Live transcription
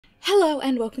Hello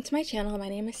and welcome to my channel. My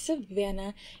name is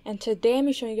Savannah and today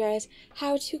I'm showing you guys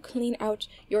how to clean out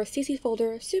your CC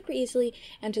folder super easily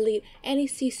and delete any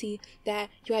CC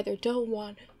that you either don't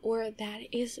want or that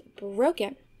is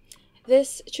broken.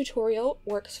 This tutorial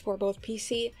works for both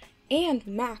PC and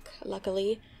Mac,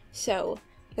 luckily, so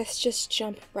let's just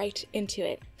jump right into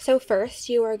it. So first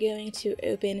you are going to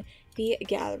open the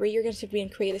gallery. You're going to be in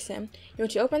Create a Sim. You're going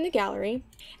to open the gallery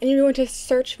and you're going to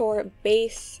search for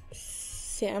base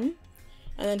sim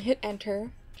and then hit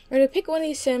enter. We're going to pick one of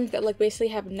these sims that basically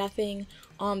have nothing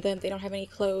on them. They don't have any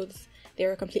clothes.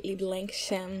 They're a completely blank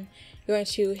sim. You're going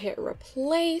to hit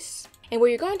replace, and what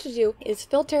you're going to do is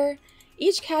filter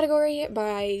each category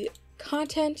by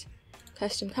content,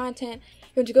 custom content.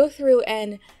 You're going to go through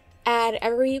and add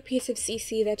every piece of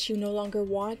CC that you no longer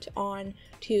want on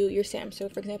to your sim. So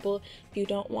for example, if you I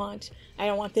don't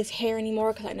want this hair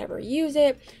anymore because I never use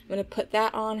it, I'm going to put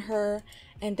that on her.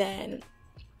 And then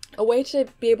a way to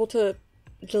be able to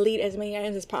delete as many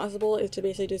items as possible is to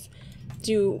basically just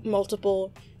do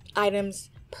multiple items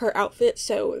per outfit.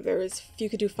 So you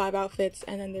could do 5 outfits,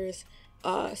 and then there's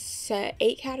set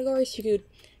 8 categories. You could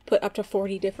put up to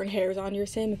 40 different hairs on your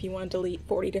sim if you want to delete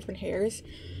 40 different hairs.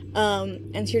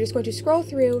 And so you're just going to scroll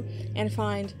through and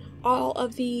find all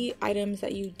of the items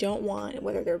that you don't want,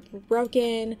 whether they're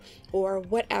broken or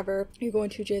whatever. You're going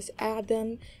to just add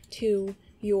them to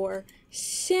your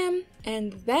sim,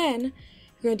 and then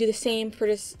you're going to do the same for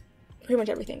just pretty much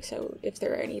everything. So if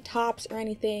there are any tops or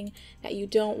anything that you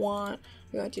don't want,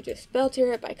 you're going to just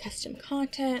filter it by custom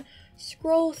content,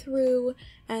 scroll through,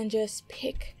 and just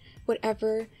pick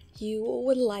whatever you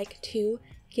would like to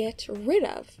get rid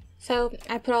of. So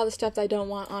I put all the stuff that I don't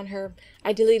want on her.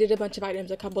 I deleted a bunch of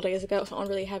items a couple days ago, so I don't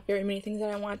really have very many things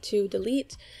that I want to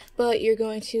delete, but you're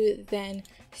going to then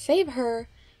save her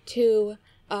to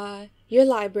your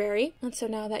library. And so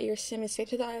now that your sim is saved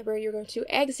to the library, you're going to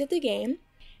exit the game,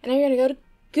 and then you're going to go to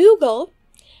Google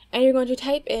and you're going to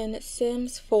type in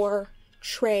Sims 4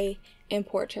 Tray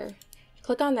Importer.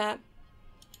 Click on that,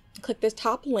 click this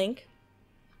top link,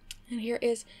 and here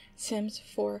is Sims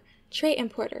 4 Tray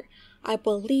Importer. I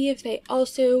believe they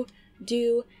also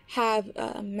do have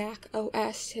Mac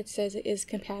OS. It says it is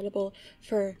compatible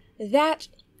for that,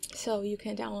 so you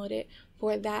can download it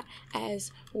for that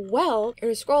as well. You're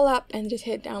going to scroll up and just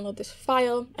hit download this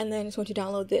file, and then it's going to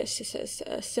download this. It says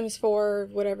Sims 4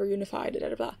 whatever unified, blah,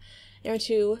 blah, blah. You're going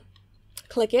to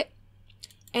click it,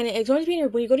 and it's going to be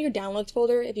in when you go to your downloads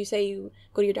folder. If you say you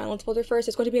go to your downloads folder first,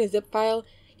 it's going to be in a zip file.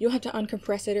 You don't have to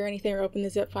uncompress it or anything or open the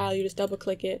zip file. You just double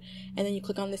click it and then you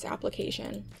click on this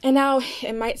application. And now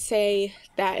it might say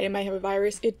that it might have a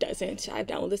virus. It doesn't. I've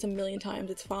downloaded this a million times.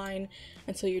 It's fine.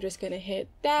 And so you're just going to hit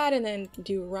that and then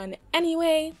do run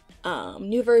anyway.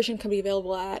 New version can be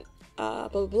available at blah,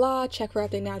 blah, blah. Check for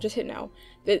update now. Just hit no.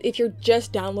 But if you're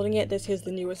just downloading it, this is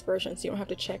the newest version, so you don't have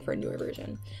to check for a newer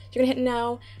version. So you're going to hit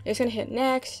no. You're just going to hit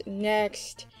next,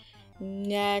 next,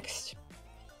 next,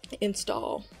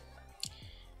 install.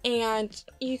 And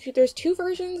there's 2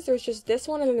 versions. There's just this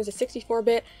one, and then there's a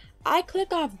 64-bit. I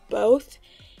click off both.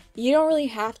 You don't really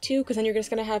have to, because then you're just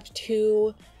going to have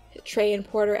 2 tray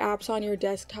importer apps on your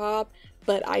desktop,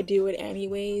 but I do it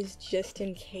anyways, just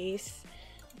in case.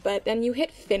 But then you hit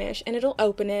finish, and it'll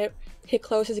open it. Hit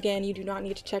close again. You do not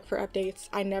need to check for updates.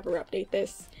 I never update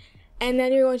this. And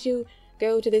then you're going to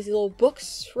go to these little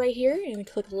books right here, and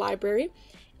click library.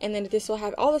 And then this will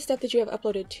have all the stuff that you have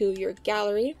uploaded to your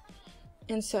gallery.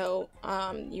 And so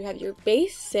you have your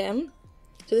base sim.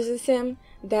 So this is a sim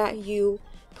that you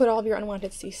put all of your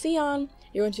unwanted CC on.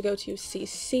 You're going to go to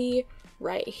CC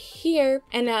right here.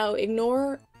 And now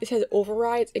it says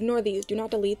overrides. Ignore these. Do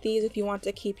not delete these if you want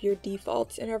to keep your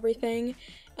defaults and everything.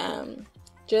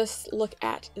 Just look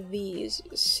at these.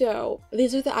 So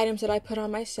these are the items that I put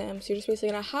on my sim. So you're just basically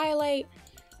going to highlight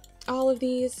all of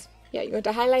these. Yeah, you're going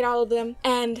to highlight all of them,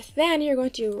 and then you're going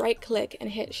to right click and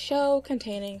hit show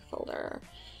containing folder.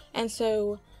 And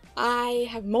so I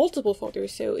have multiple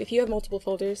folders, so if you have multiple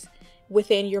folders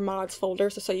within your mods folder,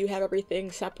 so you have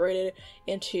everything separated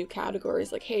into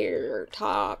categories like hair,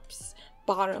 tops,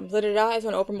 bottoms, it's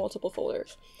going to open multiple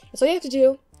folders. And so all you have to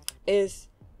do is,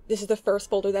 this is the first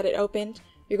folder that it opened,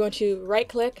 you're going to right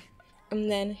click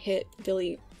and then hit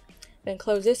delete. Then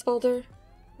close this folder,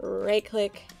 right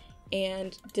click,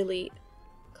 and delete.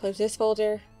 Close this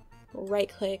folder, right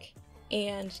click,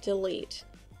 and delete.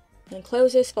 Then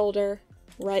close this folder,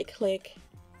 right click,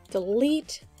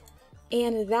 delete,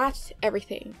 and that's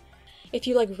everything. If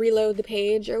you reload the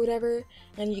page or whatever,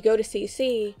 and you go to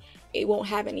CC, it won't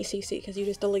have any CC because you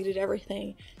just deleted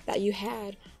everything that you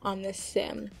had on this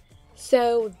sim.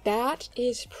 So that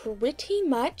is pretty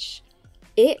much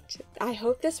it. I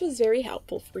hope this was very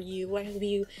helpful for you. I hope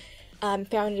you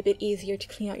found it a bit easier to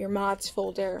clean out your mods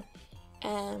folder.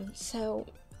 So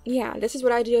yeah, this is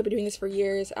what I do. I've been doing this for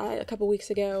years. A couple weeks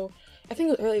ago, I think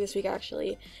it was early this week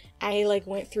actually, I like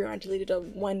went through and deleted a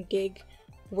 1 gig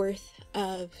worth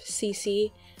of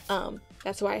CC.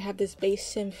 That's why I have this base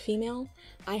sim female.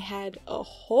 I had a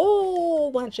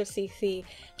whole bunch of CC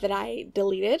that I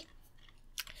deleted,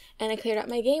 and I cleared out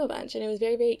my game a bunch, and it was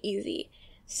very, very easy.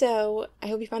 So I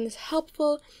hope you found this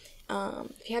helpful.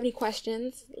 If you have any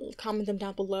questions, comment them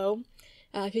down below.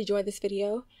 If you enjoyed this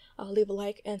video, leave a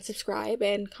like and subscribe,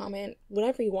 and comment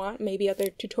whatever you want, maybe other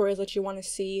tutorials that you want to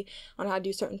see on how to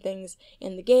do certain things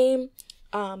in the game.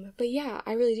 But yeah,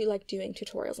 I really do like doing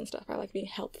tutorials and stuff. I like being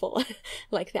helpful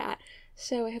like that.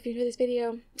 So I hope you enjoyed this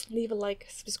video. Leave a like,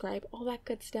 subscribe, all that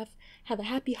good stuff. Have a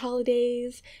happy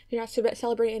holidays. If you're not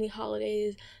celebrating any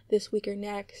holidays this week or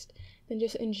next, then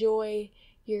just enjoy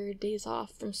your days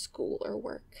off from school or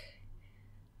work.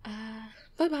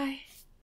 Bye-bye.